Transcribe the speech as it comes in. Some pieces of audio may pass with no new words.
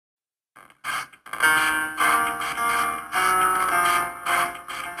It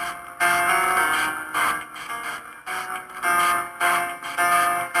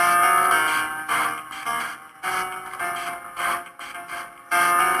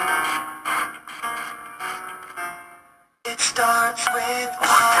starts with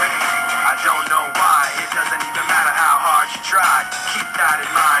one thing. I don't know why. It doesn't even matter how hard you try. Keep that in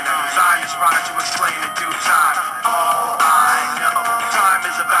mind. I designed this rhyme to explain in due time. All I know, time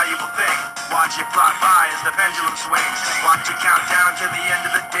is a valuable thing. Watch it fly by as the pendulum swings. Watch it count down.